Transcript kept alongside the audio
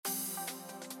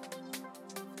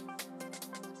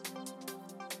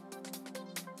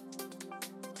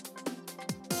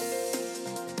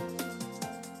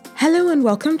Hello and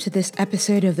welcome to this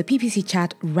episode of the PPC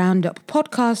Chat Roundup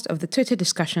podcast of the Twitter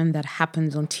discussion that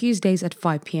happens on Tuesdays at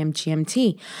 5 p.m.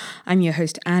 GMT. I'm your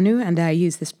host Anu, and I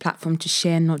use this platform to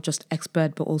share not just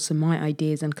expert but also my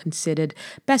ideas and considered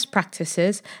best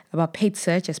practices about paid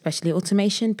search, especially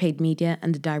automation, paid media,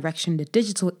 and the direction the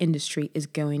digital industry is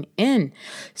going in.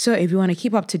 So if you want to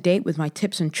keep up to date with my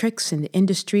tips and tricks in the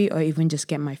industry, or even just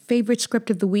get my favorite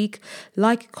script of the week,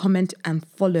 like, comment, and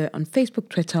follow on Facebook,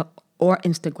 Twitter, or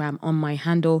Instagram on my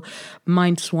handle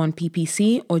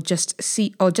MindSwanPPC, or just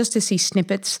to see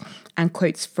snippets and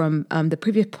quotes from the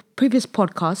previous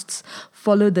podcasts.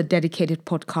 Follow the dedicated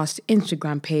podcast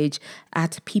Instagram page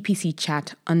at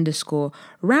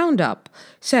ppcchat_roundup.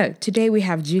 So today we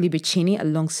have Julie Bacchini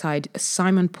alongside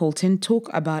Simon Poulton talk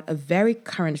about a very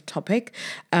current topic.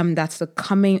 That's the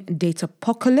coming data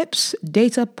apocalypse,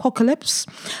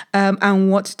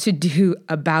 and what to do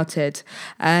about it.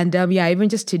 And even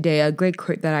just today, a great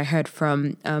quote that I heard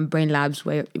from Brain Labs,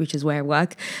 which is where I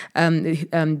work.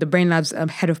 The Brain Labs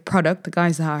head of product, the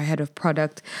guys that are head of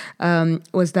product,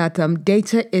 was that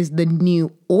data is the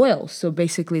new oil. So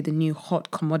basically the new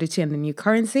hot commodity and the new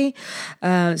currency.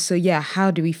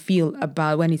 How do we feel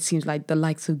about when it seems like the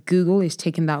likes of Google is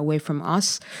taking that away from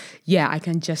us? Yeah, I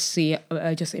can just see,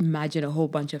 just imagine a whole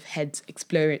bunch of heads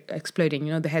exploding.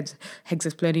 You know, the heads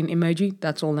exploding emoji.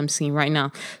 That's all I'm seeing right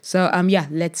now. So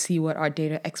let's see what our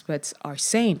data experts are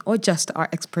saying, or just our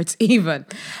experts even.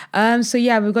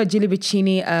 We've got Julie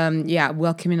Bacchini,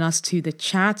 welcoming us to the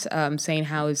chat, saying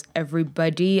how is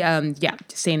everybody?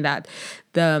 Saying that.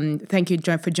 Thank you,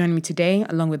 John, for joining me today,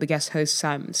 along with the guest host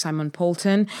Simon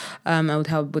Poulton. I would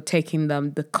help with taking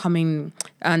the coming,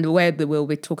 and where we'll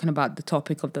be talking about the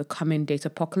topic of the coming data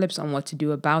apocalypse and what to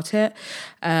do about it.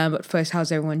 But first,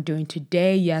 how's everyone doing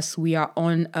today? Yes, we are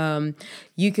on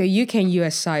UK and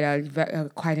US side are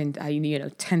quite in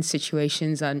tense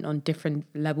situations and on different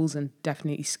levels and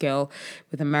definitely scale.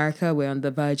 With America, we're on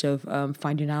the verge of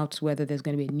finding out whether there's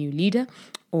going to be a new leader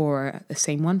or the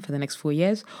same one for the next 4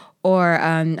 years,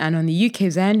 and on the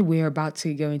UK's end, we're about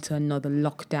to go into another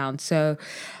lockdown. So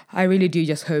I really do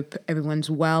just hope everyone's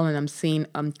well, and I'm seeing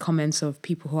comments of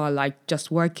people who are like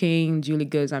just working. Julie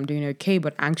goes, I'm doing okay,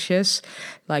 but anxious,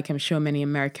 like I'm sure many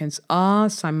Americans are.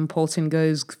 Simon Poulton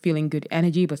goes, feeling good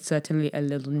energy, but certainly a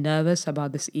little nervous about how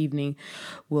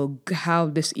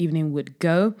this evening would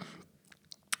go.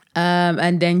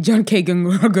 And then John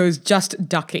Kagan goes, just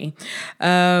ducky.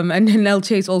 And then Nell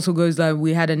Chase also goes,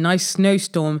 we had a nice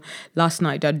snowstorm last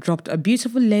night that dropped a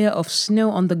beautiful layer of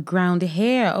snow on the ground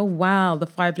here. Oh, wow. The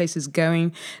fireplace is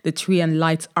going. The tree and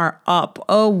lights are up.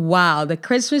 Oh, wow. The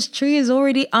Christmas tree is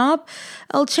already up.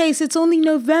 Nell Chase, it's only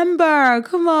November.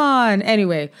 Come on.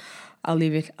 Anyway, I'll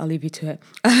leave you to it.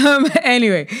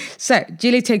 Anyway, so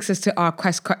Julie takes us to our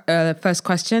first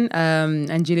question.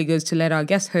 And Julie goes, to let our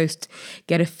guest host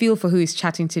get a feel for who is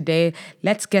chatting today.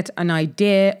 Let's get an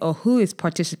idea of who is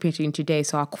participating today.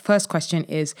 So our first question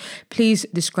is, please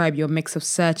describe your mix of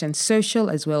search and social,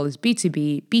 as well as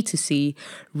B2B, B2C,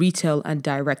 retail, and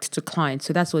direct to client.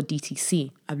 So that's what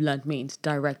DTC I've learned means,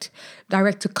 direct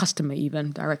to customer,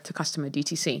 even direct to customer,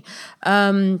 DTC.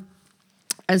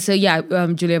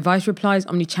 Julia Vice replies,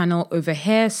 omnichannel over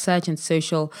here, search and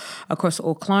social across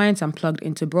all clients. I'm plugged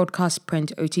into broadcast,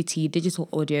 print, OTT, digital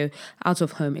audio, out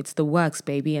of home. It's the works,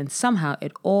 baby. And somehow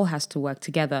it all has to work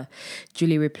together.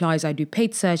 Julie replies, I do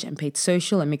paid search and paid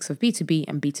social, a mix of B2B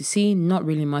and B2C, not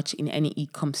really much in any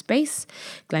e-com space.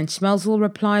 Glenn Schmelzel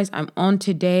replies, I'm on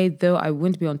today, though I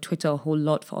wouldn't be on Twitter a whole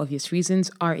lot for obvious reasons.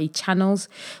 RE channels,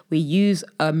 we use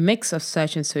a mix of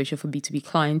search and social for B2B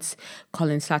clients.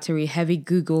 Colin Slattery, heavy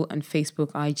Google and Facebook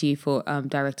IG for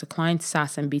direct-to-client,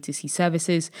 SaaS and B2C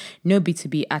services. No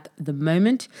B2B at the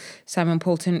moment. Simon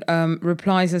Poulton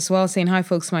replies as well, saying, hi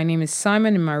folks, my name is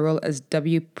Simon in my role as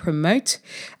W Promote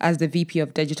as the VP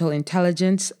of Digital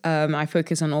Intelligence. I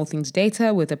focus on all things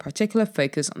data with a particular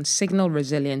focus on signal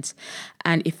resilience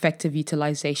and effective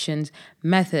utilization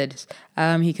methods.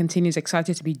 He continues,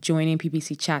 excited to be joining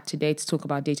PPC Chat today to talk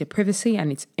about data privacy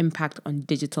and its impact on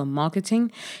digital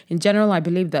marketing. In general, I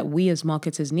believe that we as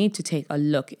marketers need to take a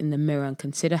look in the mirror and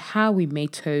consider how we may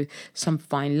toe some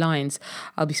fine lines.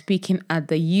 I'll be speaking at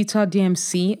the Utah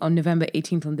DMC on November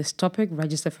 18th on this topic.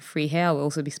 Register for free here. I'll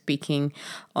also be speaking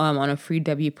on a free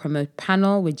W Promote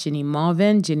panel with Ginny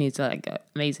Marvin. Ginny is an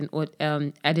amazing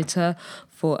editor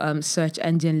for Search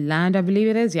Engine Land, I believe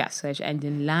it is. Yeah, Search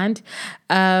Engine Land.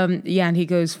 And he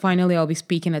goes, finally, I'll be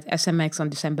speaking at SMX on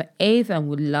December 8th and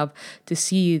would love to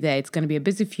see you there. It's going to be a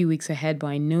busy few weeks ahead, but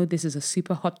I know this is a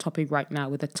super hot topic right now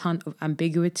with a ton of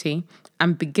ambiguity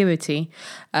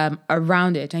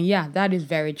around it. And yeah, that is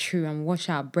very true. And watch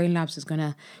out, Brain Labs is going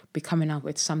to be coming up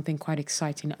with something quite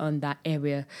exciting on that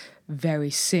area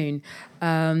very soon.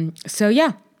 So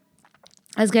yeah.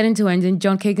 Let's get into it. And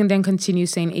John Kagan then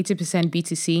continues saying 80%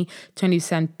 B2C,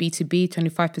 20% B2B,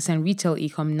 25% retail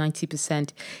e-com,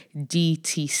 90%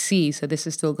 DTC. So this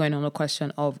is still going on a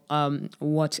question of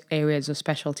what areas or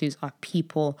specialties are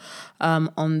people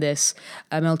on this.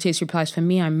 LTS replies, for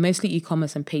me, I'm mostly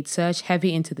e-commerce and paid search,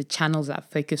 heavy into the channels that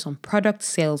focus on product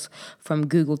sales from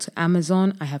Google to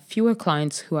Amazon. I have fewer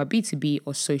clients who are B2B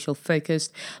or social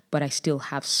focused, but I still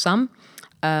have some.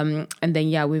 And then,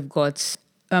 yeah, we've got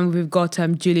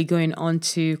Julie going on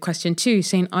to question 2,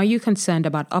 saying, are you concerned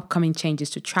about upcoming changes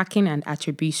to tracking and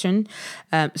attribution,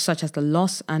 such as the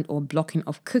loss and or blocking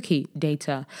of cookie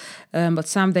data? But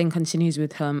Sam then continues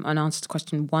with an answer to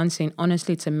question 1, saying,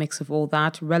 honestly, it's a mix of all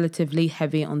that, relatively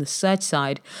heavy on the search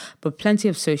side, but plenty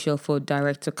of social for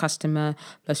direct-to-customer,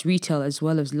 plus retail, as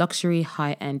well as luxury,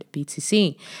 high-end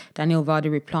B2C. Daniel Vardy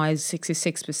replies,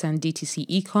 66% DTC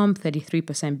e-com,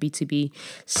 33% B2B,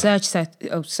 search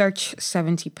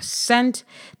 70%,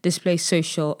 display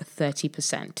social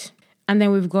 30%. And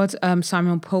then we've got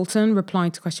Samuel Polton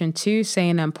replying to question 2,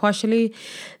 saying, partially,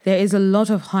 there is a lot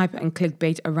of hype and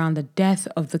clickbait around the death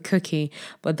of the cookie,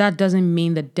 but that doesn't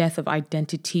mean the death of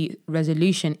identity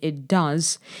resolution. It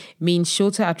does mean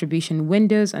shorter attribution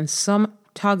windows and some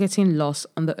targeting loss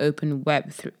on the open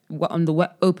web,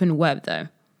 open web though.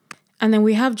 And then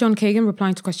we have John Kagan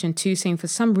replying to question 2, saying, for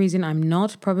some reason I'm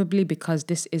not, probably because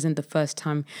this isn't the first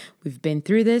time we've been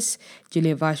through this.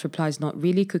 Julia Weiss replies, not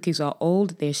really. Cookies are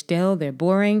old, they're stale, they're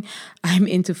boring. I'm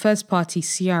into first-party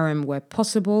CRM where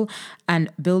possible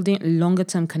and building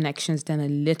longer-term connections than a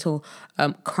little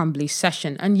crumbly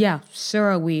session. And yeah, so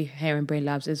are we here in Brain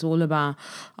Labs. It's all about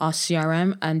our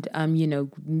CRM and,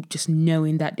 just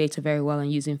knowing that data very well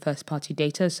and using first-party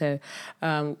data. So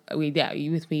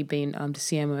with me being the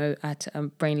CMO at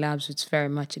Brain Labs, it's very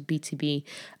much a B2B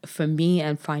for me,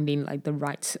 and finding like the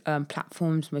right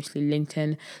platforms, mostly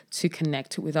LinkedIn, to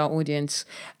connect with our audience.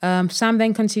 Sam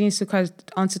then continues to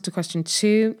answer to question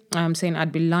 2, saying,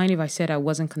 I'd be lying if I said I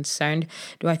wasn't concerned.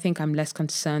 Do I think I'm less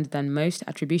concerned than most?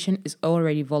 Attribution is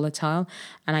already volatile,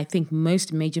 and I think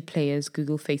most major players,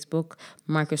 Google, Facebook,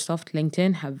 Microsoft,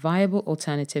 LinkedIn, have viable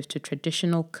alternatives to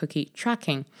traditional cookie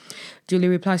tracking. Julie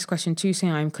replies to question 2,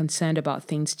 saying, I'm concerned about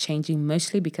things changing,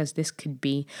 mostly because this could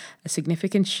be a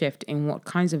significant shift in what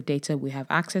kinds of data we have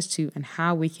access to and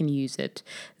how we can use it.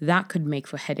 That could make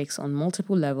for headaches on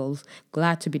multiple levels.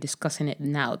 Glad to be discussing it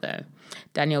now, though.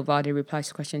 Daniel Vardy replies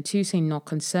to question 2, saying, not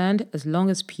concerned. As long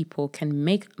as people can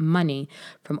make money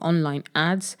from online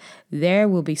ads, there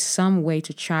will be some way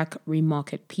to track,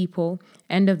 remarket people.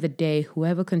 End of the day,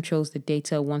 whoever controls the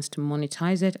data wants to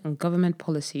monetize it, and government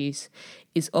policies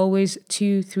is always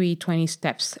 2, 3, 20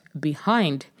 steps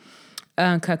behind.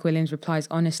 Kirk Williams replies,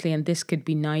 honestly, and this could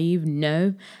be naive,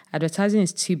 no. Advertising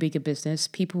is too big a business.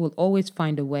 People will always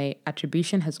find a way.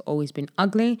 Attribution has always been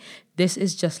ugly. This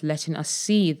is just letting us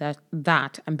see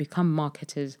that and become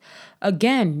marketers.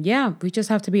 Again, yeah, we just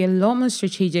have to be a lot more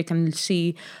strategic and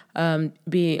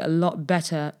be a lot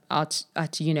better at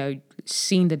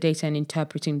seeing the data and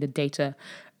interpreting the data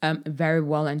very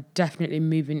well, and definitely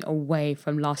moving away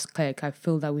from last click. I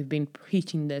feel that we've been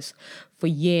preaching this for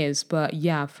years, but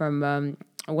yeah, from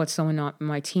what someone on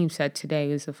my team said today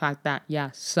is the fact that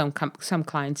some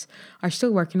clients are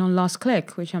still working on last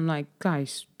click, which I'm like,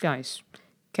 guys,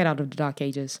 get out of the dark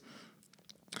ages.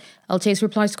 LTS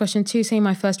replies to question 2, saying,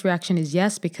 my first reaction is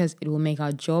yes, because it will make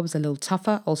our jobs a little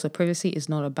tougher. Also, privacy is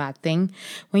not a bad thing.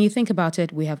 When you think about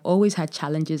it, we have always had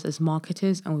challenges as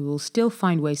marketers, and we will still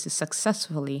find ways to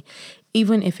successfully,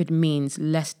 even if it means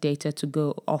less data to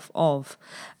go off of.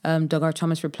 Doug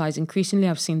Thomas replies, increasingly,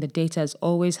 I've seen the data as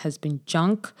always has been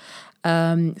junk.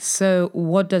 So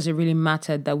what does it really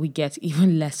matter that we get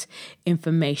even less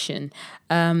information?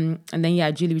 And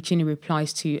then, Julie Vicini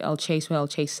replies to El Chase, where El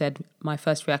Chase said, my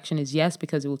first reaction is yes,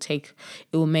 because it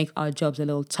will make our jobs a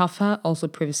little tougher. Also,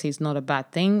 privacy is not a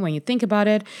bad thing. When you think about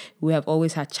it, we have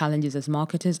always had challenges as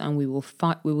marketers, and we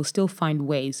will still find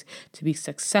ways to be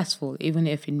successful, even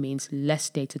if it means less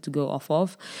data to go off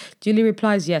of. Julie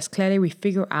replies, yes, clearly we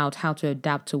figure out how to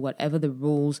adapt to whatever the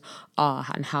rules are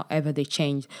and however they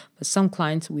change. For some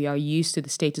clients, we are used to the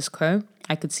status quo.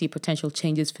 I could see potential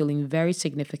changes feeling very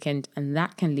significant, and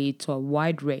that can lead to a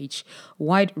wide range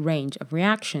of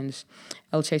reactions.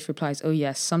 El Chase replies, oh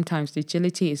yes, sometimes the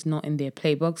agility is not in their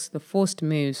playbooks. The forced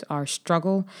moves are a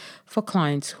struggle for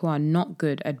clients who are not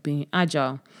good at being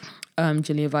agile.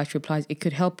 Julia Weiss replies, it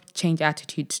could help change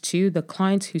attitudes too. The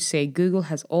clients who say Google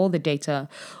has all the data,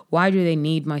 why do they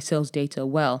need my sales data?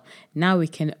 Well, now we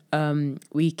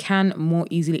can more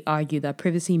easily argue that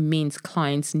privacy means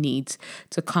clients need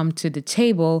to come to the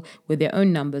table with their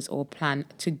own numbers or plan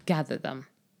to gather them.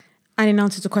 And in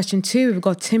answer to question 2, we've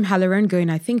got Tim Halloran going,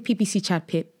 I think PPC chat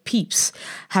peeps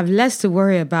have less to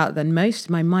worry about than most.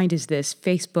 My mind is this: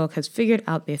 Facebook has figured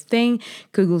out their thing.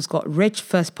 Google's got rich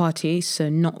first party, so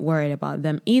not worried about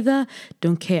them either.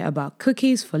 Don't care about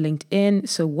cookies for LinkedIn,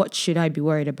 so what should I be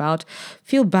worried about?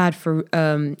 Feel bad for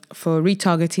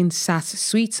retargeting SaaS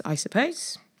suites, I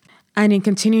suppose. And in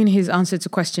continuing his answer to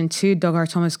question 2, Doug R.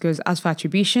 Thomas goes, as for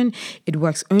attribution, it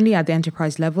works only at the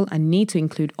enterprise level and need to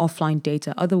include offline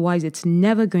data. Otherwise, it's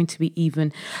never going to be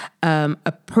even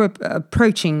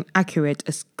approaching accurate.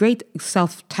 A great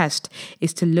self-test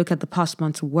is to look at the past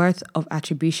month's worth of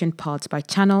attribution parts by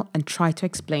channel and try to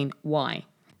explain why.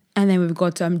 And then we've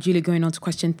got Julie going on to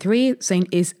question 3, saying,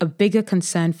 is a bigger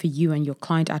concern for you and your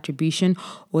client attribution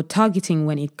or targeting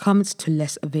when it comes to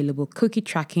less available cookie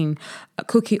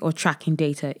or tracking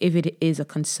data, if it is a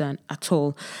concern at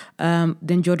all?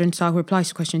 Then Jordan Stark replies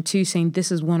to question 2, saying,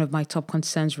 this is one of my top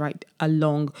concerns right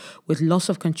along with loss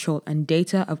of control and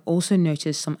data. I've also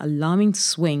noticed some alarming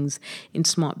swings in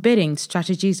smart bidding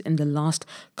strategies in the last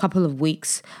couple of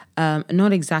weeks,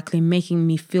 not exactly making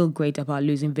me feel great about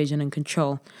losing vision and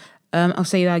control. I'll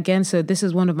say that again. So this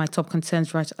is one of my top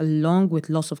concerns, right along with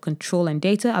loss of control and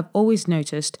data. I've always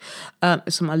noticed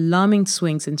some alarming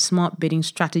swings in smart bidding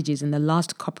strategies in the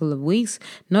last couple of weeks,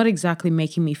 not exactly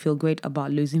making me feel great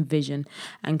about losing vision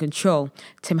and control.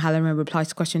 Tim Halloran replies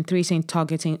to question 3, saying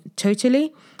targeting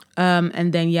totally.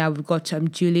 And then, we've got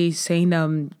Julie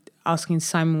saying, asking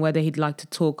Simon whether he'd like to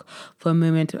talk for a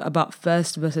moment about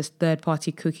first versus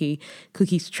third-party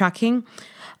cookies tracking.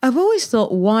 I've always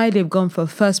thought why they've gone from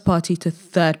first party to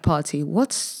third party.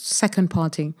 What's second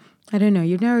party? I don't know.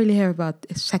 You never really hear about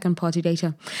second party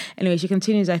data. Anyway, she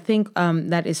continues, I think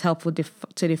that is helpful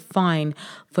to define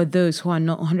for those who are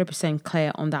not 100%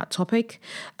 clear on that topic.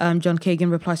 John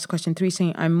Kagan replies to question 3,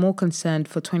 saying, I'm more concerned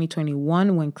for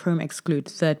 2021 when Chrome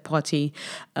excludes third party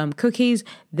cookies.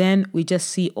 Then we just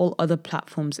see all other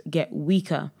platforms get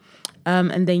weaker.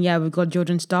 And then, we've got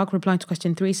Jordan Stark replying to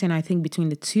question 3, saying, I think between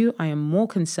the two, I am more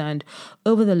concerned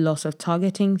over the loss of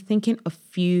targeting. Thinking a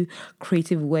few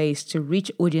creative ways to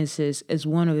reach audiences is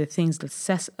one of the things that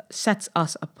sets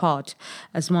us apart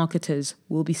as marketers.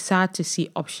 We'll be sad to see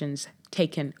options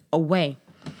taken away.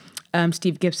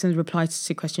 Steve Gibson replies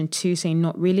to question 2, saying,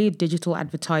 not really. Digital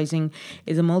advertising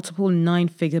is a multiple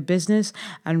 9-figure business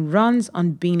and runs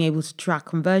on being able to track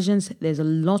conversions. There's a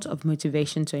lot of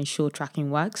motivation to ensure tracking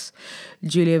works.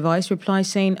 Julia Weiss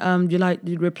replies to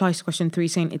question 3,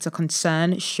 saying, it's a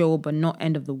concern, sure, but not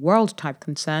end of the world type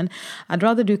concern. I'd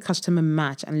rather do customer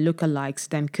match and lookalikes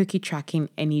than cookie tracking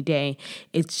any day.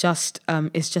 It's just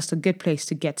a good place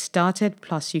to get started.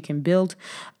 Plus, you can build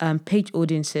page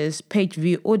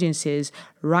view audiences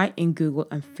right in Google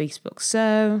and Facebook.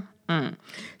 So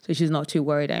she's not too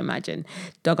worried, I imagine.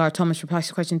 Doug R. Thomas replies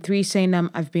to question 3, saying,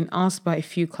 I've been asked by a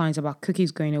few clients about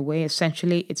cookies going away.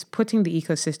 Essentially, it's putting the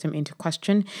ecosystem into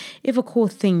question. If a core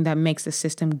thing that makes the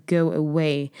system go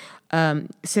away,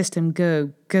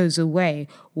 goes away,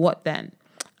 what then?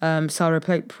 So I'll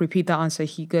repeat that answer.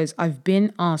 He goes, I've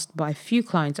been asked by a few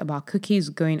clients about cookies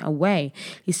going away.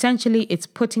 Essentially, it's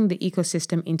putting the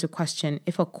ecosystem into question.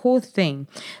 If a core thing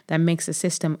that makes the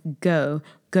system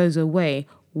goes away,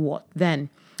 what then?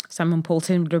 Simon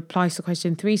Poulton replies to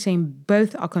question 3, saying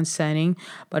both are concerning,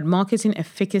 but marketing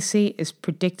efficacy is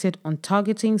predicted on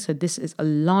targeting. So this is a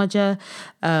larger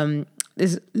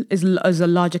is a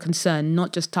larger concern,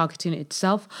 not just targeting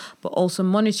itself, but also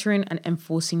monitoring and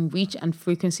enforcing reach and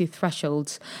frequency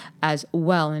thresholds as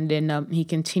well. And then he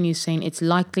continues saying, it's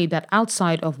likely that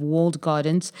outside of walled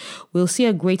gardens, we'll see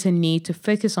a greater need to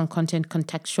focus on content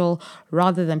contextual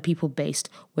rather than people-based.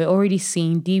 We're already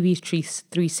seeing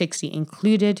DV360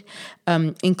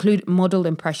 include modeled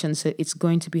impressions, so it's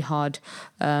going to be hard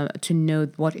to know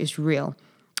what is real.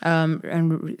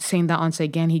 And saying that answer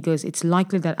again, he goes, it's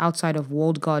likely that outside of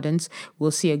walled gardens,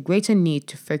 we'll see a greater need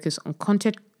to focus on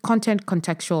content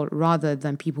contextual rather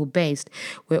than people-based.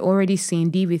 We're already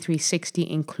seeing DV360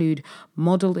 include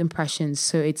modeled impressions,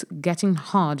 so it's getting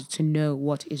hard to know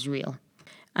what is real.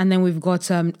 And then we've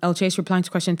got El Chase replying to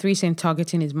question 3 saying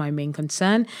targeting is my main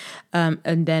concern.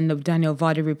 And then Daniel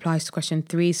Vardy replies to question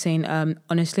 3 saying,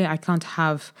 honestly, I can't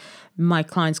have my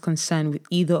clients concerned with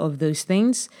either of those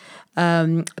things.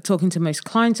 Talking to most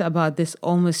clients about this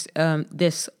almost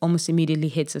immediately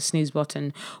hits a snooze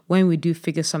button. When we do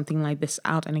figure something like this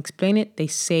out and explain it, they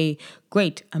say,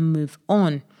 great, and move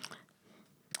on.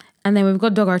 And then we've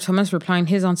got Dogar Thomas replying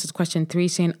his answer to question 3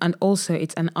 saying, and also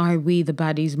it's an are we the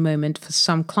baddies moment for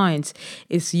some clients.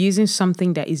 It's using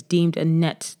something that is deemed a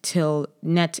net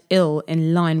ill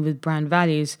in line with brand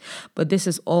values. But this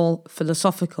is all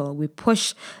philosophical. We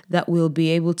push that we'll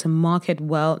be able to market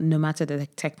well no matter the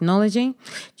technology.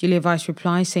 Julia Weiss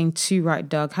replies saying, too right,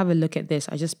 Doug, have a look at this.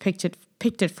 I just picked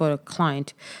it for a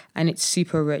client and it's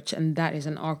super rich. And that is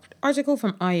an article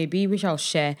from IAB, which I'll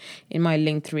share in my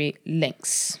Linktree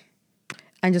links.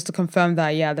 And just to confirm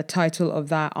that, the title of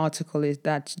that article is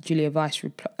that Julia Weiss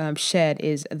shared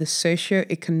is The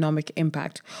Socio-Economic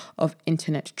Impact of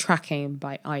Internet Tracking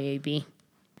by IAB.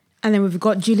 And then we've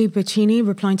got Julie Bertini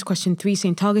replying to question 3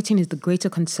 saying targeting is the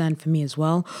greater concern for me as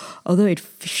well, although it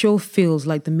sure feels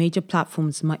like the major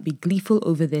platforms might be gleeful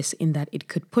over this in that it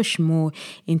could push more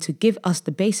into give us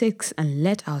the basics and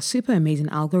let our super amazing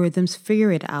algorithms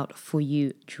figure it out for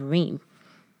you dream.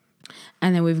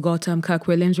 And then we've got Kirk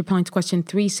Williams replying to question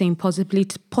 3 saying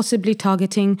possibly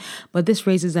targeting, but this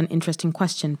raises an interesting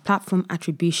question. Platform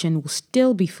attribution will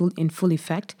still be in full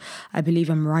effect. I believe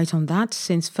I'm right on that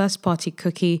since first party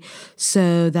cookie.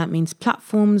 So that means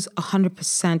platforms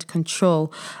 100%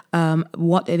 control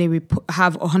what they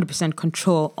have 100%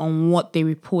 control on what they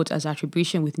report as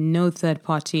attribution with no third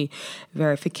party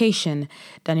verification.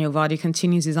 Daniel Vardy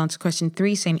continues his answer to question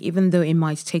 3 saying even though it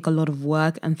might take a lot of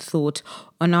work and thought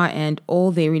on our end, all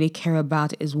they really care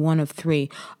about is one of 3.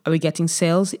 Are we getting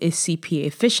sales? Is CPA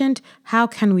efficient? How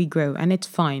can we grow? And it's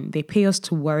fine. They pay us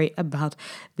to worry about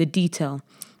the detail.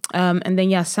 And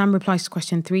then, Sam replies to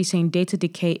question 3 saying data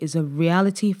decay is a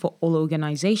reality for all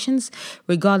organizations,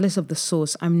 regardless of the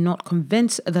source. I'm not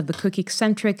convinced that the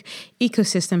cookie-centric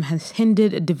ecosystem has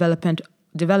hindered development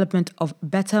of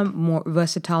better, more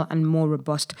versatile and more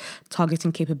robust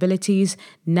targeting capabilities.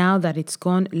 Now that it's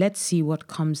gone, let's see what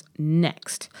comes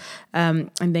next. And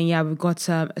then, we've got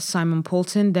Simon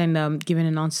Poulton then giving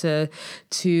an answer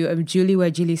to Julie, where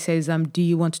Julie says, do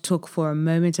you want to talk for a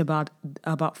moment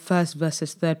about first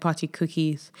versus third-party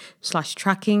cookies /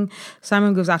 tracking?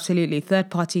 Simon goes, absolutely.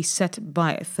 Third-party set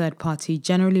by third-party,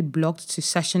 generally blocked to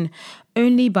session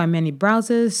only by many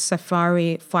browsers,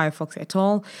 Safari, Firefox et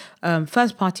al.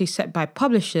 First party set by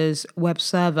publishers, web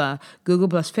server, Google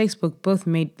plus Facebook both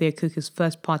made their cookies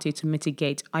first party to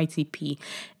mitigate ITP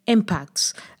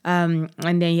impacts. And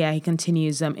then, he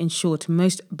continues, in short,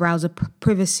 most browser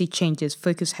privacy changes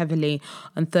focus heavily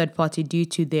on third party due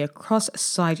to their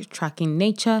cross-site tracking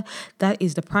nature. That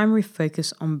is the primary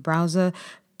focus on browser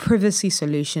privacy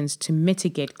solutions to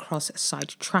mitigate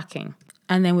cross-site tracking.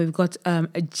 And then we've got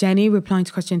Jenny replying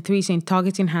to question 3 saying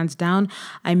targeting hands down.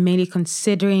 I'm mainly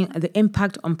considering the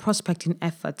impact on prospecting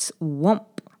efforts.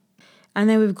 Womp. And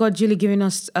then we've got Julie giving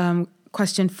us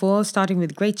question 4, starting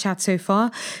with great chat so far.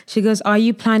 She goes, are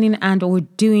you planning and or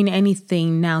doing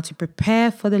anything now to prepare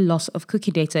for the loss of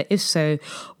cookie data? If so,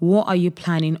 what are you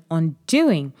planning on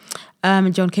doing?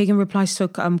 John Kagan replies to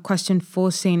question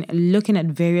 4 saying, looking at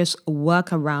various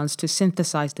workarounds to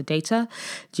synthesize the data.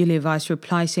 Julia Weiss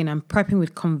replies saying, I'm prepping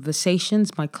with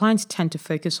conversations. My clients tend to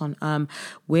focus on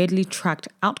weirdly tracked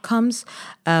outcomes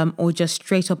or just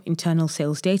straight up internal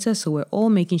sales data. So we're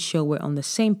all making sure we're on the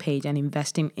same page and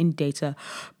investing in data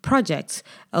projects.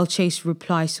 El Chase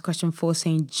replies to question 4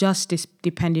 saying, just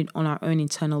depending on our own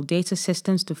internal data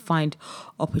systems to find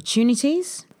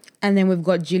opportunities. And then we've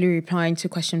got Julie replying to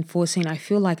question 4 saying, I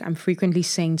feel like I'm frequently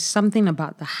saying something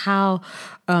about how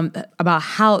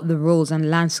the roles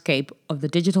and landscape of the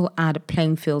digital ad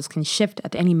playing fields can shift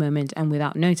at any moment and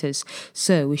without notice.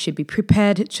 So we should be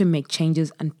prepared to make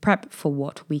changes and prep for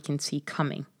what we can see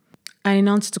coming. And in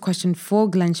answer to question 4,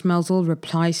 Glenn Schmelzel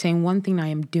replies saying, one thing I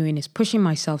am doing is pushing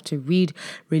myself to read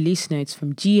release notes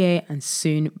from GA and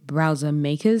soon browser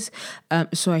makers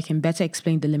so I can better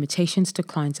explain the limitations to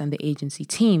clients and the agency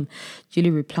team. Julie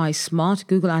replies, smart.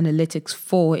 Google Analytics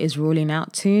 4 is rolling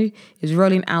out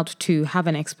to have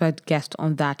an expert guest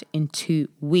on that in 2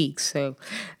 weeks.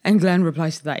 And Glenn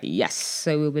replies to that, yes.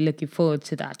 So we'll be looking forward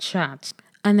to that chat.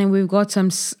 And then we've got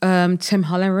Tim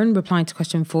Halloran replying to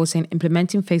question 4 saying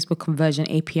implementing Facebook conversion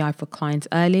API for clients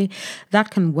early. That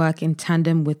can work in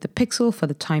tandem with the Pixel for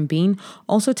the time being.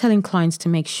 Also telling clients to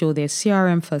make sure their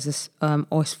CRM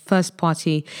or first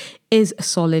party is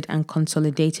solid and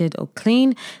consolidated or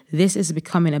clean. This is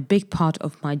becoming a big part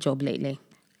of my job lately.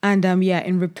 And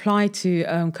in reply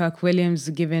to Kirk Williams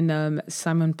giving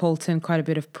Simon Polton quite a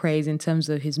bit of praise in terms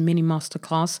of his mini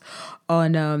masterclass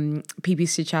on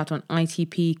PPC chat on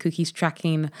ITP cookies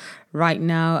tracking right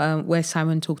now, where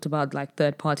Simon talked about like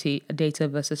third party data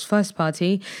versus first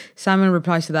party. Simon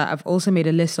replies to that, I've also made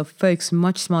a list of folks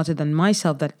much smarter than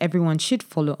myself that everyone should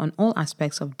follow on all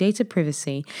aspects of data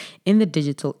privacy in the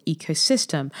digital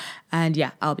ecosystem. And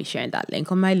yeah, I'll be sharing that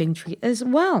link on my Linktree as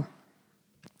well.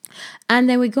 And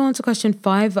then we go on to question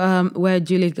 5, where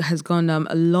Julie has gone,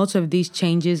 a lot of these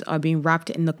changes are being wrapped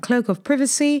in the cloak of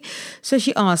privacy. So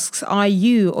she asks, are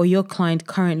you or your client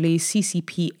currently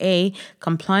CCPA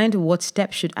compliant? What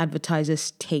steps should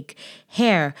advertisers take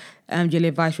here?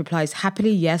 Julia Weiss replies,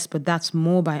 happily, yes, but that's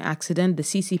more by accident. The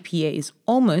CCPA is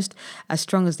almost as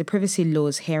strong as the privacy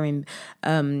laws here in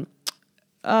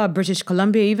British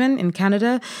Columbia, even in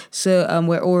Canada. So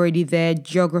we're already there.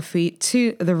 Geography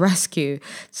to the rescue.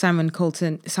 Simon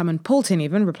Polton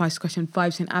even replies to question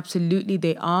 5 saying, absolutely,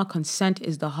 they are. Consent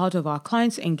is the heart of our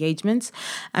clients' engagements.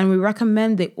 And we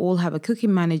recommend they all have a cookie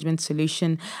management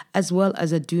solution as well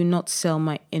as a do not sell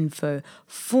my info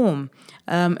form.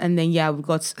 And then, we've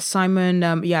got Simon,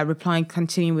 replying,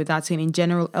 continuing with that, saying, in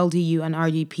general, LDU and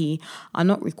RDP are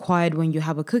not required when you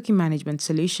have a cookie management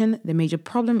solution. The major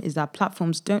problem is that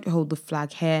platforms don't hold the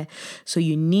flag here, so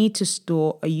you need to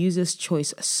store a user's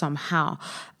choice somehow.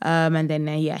 And then,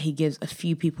 he gives a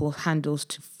few people handles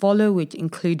to follow, which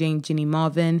including Ginny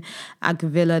Marvin,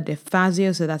 Agvila De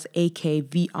Fazio, so that's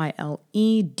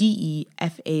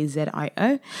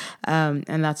AKVILEDEFAZIO,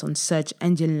 and that's on Search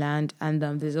Engine Land. And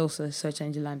there's also a Search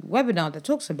Engine Land webinar that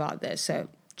talks about this, so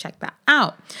check that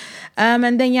out.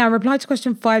 And then, reply to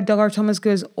question 5, Doug R. Thomas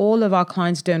goes, all of our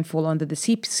clients don't fall under the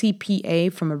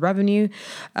CCPA from a revenue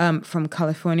from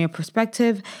California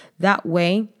perspective. That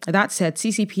said,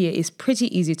 CCPA is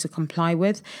pretty easy to comply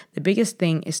with. The biggest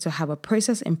thing is to have a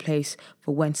process in place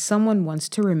for when someone wants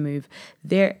to remove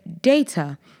their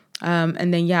data.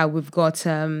 And then, we've got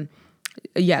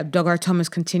Doug R. Thomas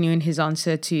continuing his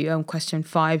answer to question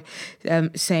 5,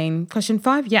 saying, question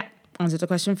 5, answer to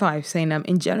question 5, saying,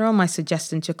 in general, my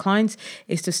suggestion to clients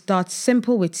is to start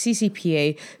simple with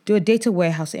CCPA, do a data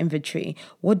warehouse inventory.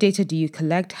 What data do you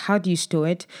collect? How do you store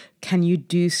it? Can you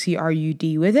do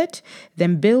CRUD with it?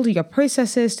 Then build your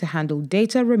processes to handle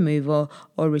data removal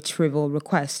or retrieval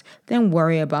requests. Then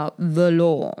worry about the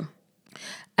law.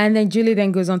 And then Julie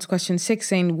then goes on to question 6,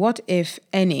 saying, what, if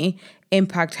any,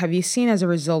 impact have you seen as a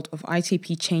result of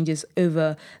ITP changes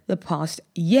over the past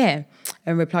year?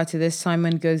 In reply to this,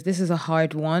 Simon goes, this is a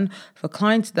hard one. For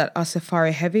clients that are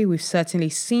Safari heavy, we've certainly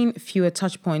seen fewer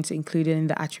touch points included in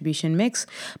the attribution mix.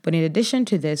 But in addition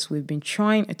to this, we've been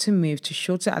trying to move to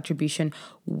shorter attribution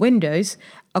windows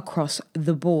across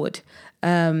the board.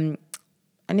 And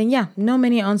then, not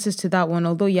many answers to that one.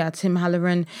 Although, Tim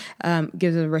Halloran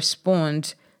gives a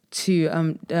response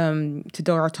to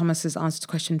Dora Thomas's answer to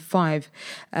question 5,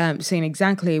 saying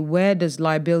exactly where does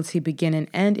liability begin and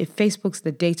end? If Facebook's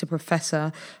the data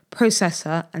processor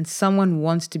and someone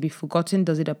wants to be forgotten,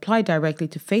 does it apply directly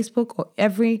to Facebook or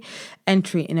every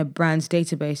entry in a brand's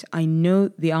database? I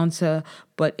know the answer,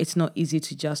 but it's not easy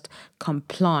to just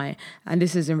comply. And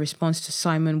this is in response to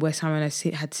Simon, where Simon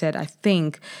had said, I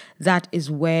think that is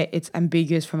where it's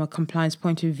ambiguous from a compliance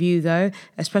point of view, though,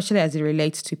 especially as it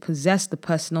relates to possess the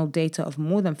personal data of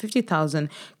more than 50,000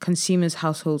 consumers,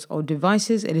 households, or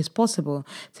devices. It is possible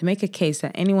to make a case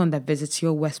that anyone that visits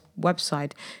your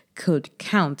website could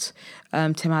count.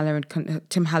 Tim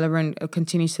Halloran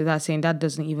continues to that, saying that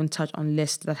doesn't even touch on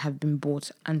lists that have been bought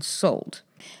and sold.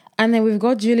 And then we've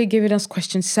got Julie giving us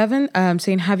question 7,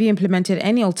 saying, have you implemented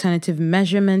any alternative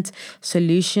measurement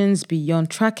solutions beyond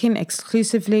tracking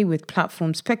exclusively with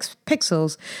platforms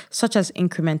pixels, such as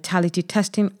incrementality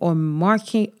testing or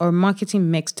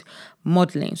marketing mixed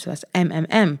modeling? So that's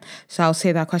MMM. So I'll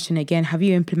say that question again. Have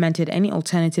you implemented any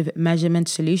alternative measurement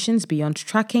solutions beyond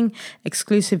tracking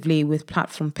exclusively with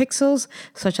platform pixels,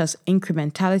 such as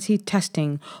incrementality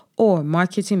testing or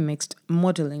marketing mixed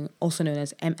modeling, also known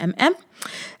as MMM?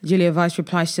 Julia Weiss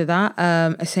replies to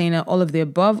that, saying all of the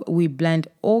above. We blend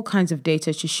all kinds of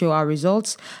data to show our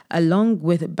results, along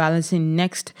with balancing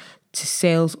next to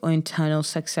sales or internal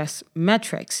success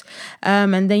metrics.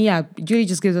 And then, Julie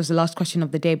just gives us the last question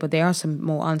of the day, but there are some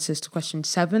more answers to question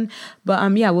 7.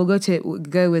 But we'll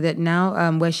go with it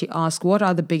now, where she asks, what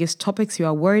are the biggest topics you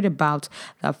are worried about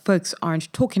that folks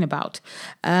aren't talking about?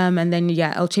 And then,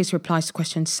 El Chase replies to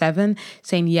question 7,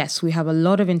 saying, yes, we have a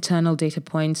lot of internal data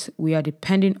points. We are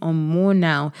depending on more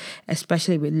now,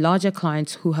 especially with larger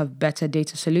clients who have better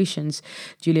data solutions.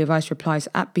 Julia Weiss replies,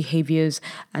 app behaviors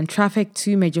and traffic,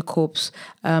 2 major core corps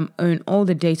own all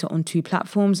the data on 2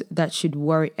 platforms. That should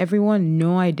worry everyone.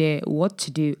 No idea what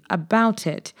to do about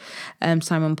it.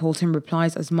 Simon Polton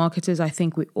replies, as marketers, I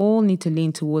think we all need to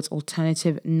lean towards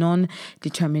alternative,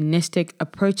 non-deterministic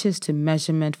approaches to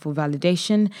measurement for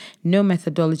validation. No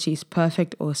methodology is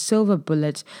perfect or a silver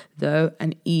bullet, though,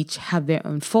 and each have their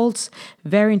own faults.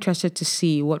 Very interested to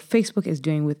see what Facebook is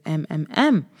doing with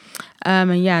MMM.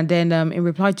 And then in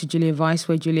reply to Julia Weiss,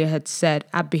 where Julia had said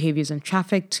app behaviors and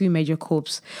traffic, 2 major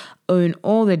corps own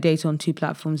all the data on 2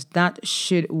 platforms. That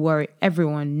should worry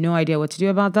everyone. No idea what to do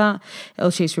about that.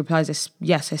 El Chase replies,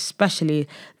 yes, especially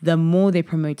the more they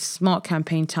promote smart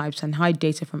campaign types and hide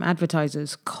data from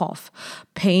advertisers. Cough.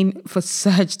 Paying for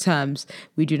search terms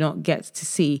we do not get to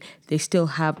see. They still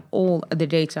have all the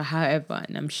data, however,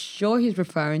 and I'm sure he's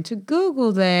referring to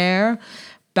Google there.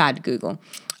 Bad Google.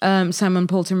 Simon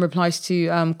Polton replies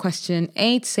to question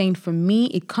 8, saying, for me,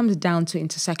 it comes down to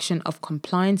intersection of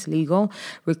compliance, legal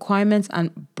requirements,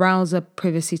 and browser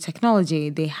privacy technology.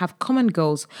 They have common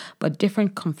goals, but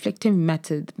different conflicting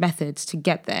methods to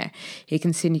get there. He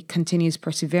continues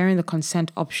persevering. The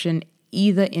consent option,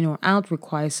 either in or out,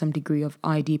 requires some degree of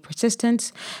ID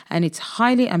persistence, and it's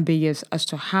highly ambiguous as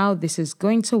to how this is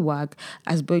going to work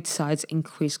as both sides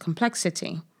increase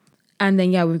complexity. And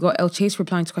then, we've got El Chase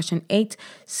replying to question 8,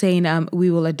 saying we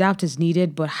will adapt as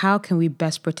needed, but how can we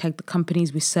best protect the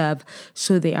companies we serve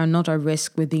so they are not at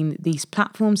risk within these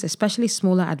platforms, especially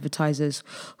smaller advertisers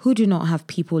who do not have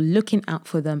people looking out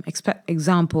for them.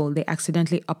 Example, they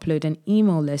accidentally upload an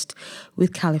email list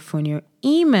with California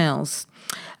emails.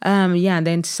 And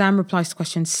then Sam replies to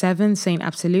question 7, saying,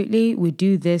 absolutely, we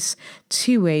do this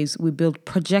 2 ways. We build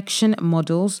projection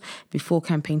models before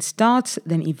campaign starts,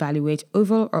 then evaluate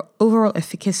overall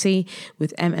efficacy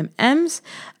with MMMs.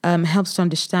 Helps to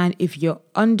understand if you're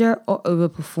under or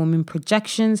overperforming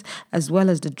projections, as well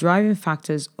as the driving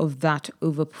factors of that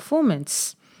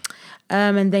overperformance.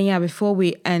 And then, before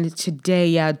we end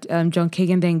today, John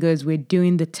Kagan then goes, we're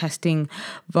doing the testing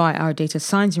via our data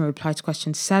science in reply to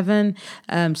question 7.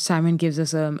 Simon gives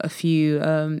us a few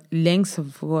links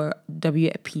for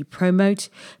WP Promote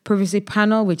Privacy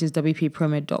Panel, which is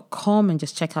wppromote.com, and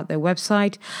just check out their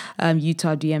website,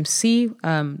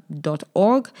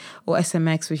 utahDMC.org, or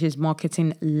SMX, which is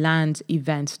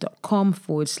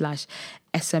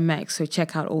marketinglandevents.com/SMX. So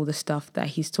check out all the stuff that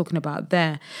he's talking about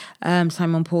there.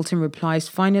 Simon Polton replies,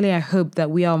 finally, I hope that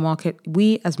we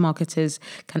as marketers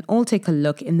can all take a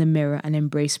look in the mirror and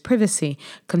embrace privacy.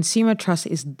 Consumer trust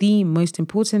is the most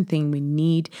important thing we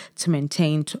need to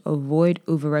maintain to avoid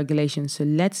overregulation. So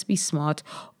let's be smart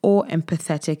or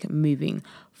empathetic moving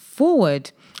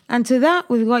forward. And to that,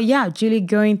 we've got, Julie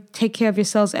going, take care of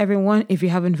yourselves, everyone. If you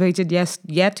haven't voted yes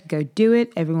yet, go do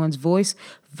it. Everyone's vote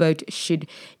should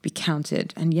be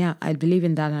counted. And I believe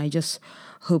in that. And I just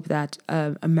hope that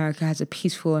America has a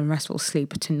peaceful and restful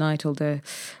sleep tonight, although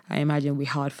I imagine it'll be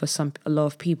hard for a lot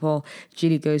of people.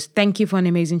 Julie goes, thank you for an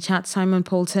amazing chat, Simon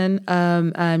Polton.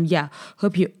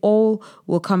 Hope you all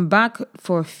will come back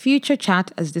for a future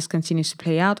chat as this continues to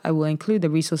play out. I will include the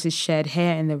resources shared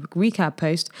here in the recap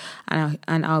post, and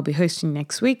I'll be hosting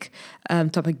next week.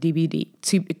 Topic DBD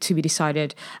to be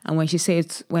decided. And when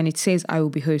it says I will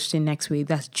be hosting next week,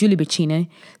 that's Julie Bacchino.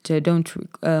 So don't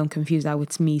confuse that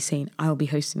with me saying I'll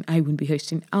be hosting. I wouldn't be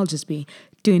hosting. I'll just be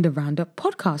doing the Roundup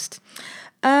podcast.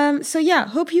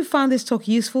 Hope you found this talk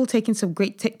useful, taking some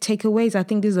great takeaways. I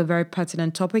think this is a very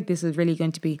pertinent topic. This is really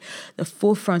going to be the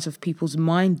forefront of people's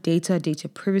mind, data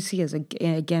privacy. As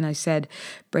again, I said,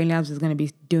 Brain Labs is going to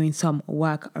be doing some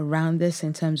work around this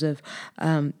in terms of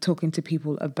talking to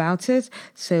people about it.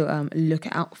 So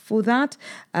look out for that.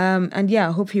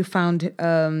 I hope you found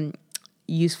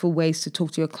useful ways to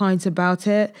talk to your clients about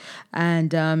it,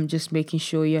 and just making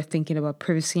sure you're thinking about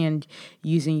privacy and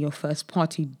using your first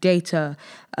party data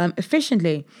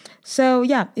efficiently. So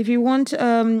if you want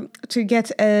to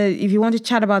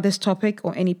chat about this topic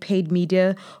or any paid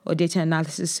media or data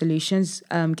analysis solutions,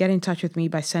 get in touch with me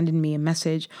by sending me a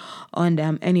message on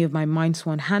any of my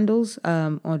MindSwan handles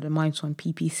or the MindSwan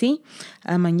PPC.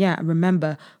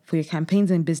 Remember, for your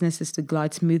campaigns and businesses to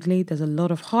glide smoothly, there's a lot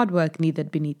of hard work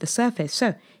needed beneath the surface.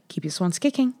 So keep your swans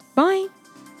kicking. Bye.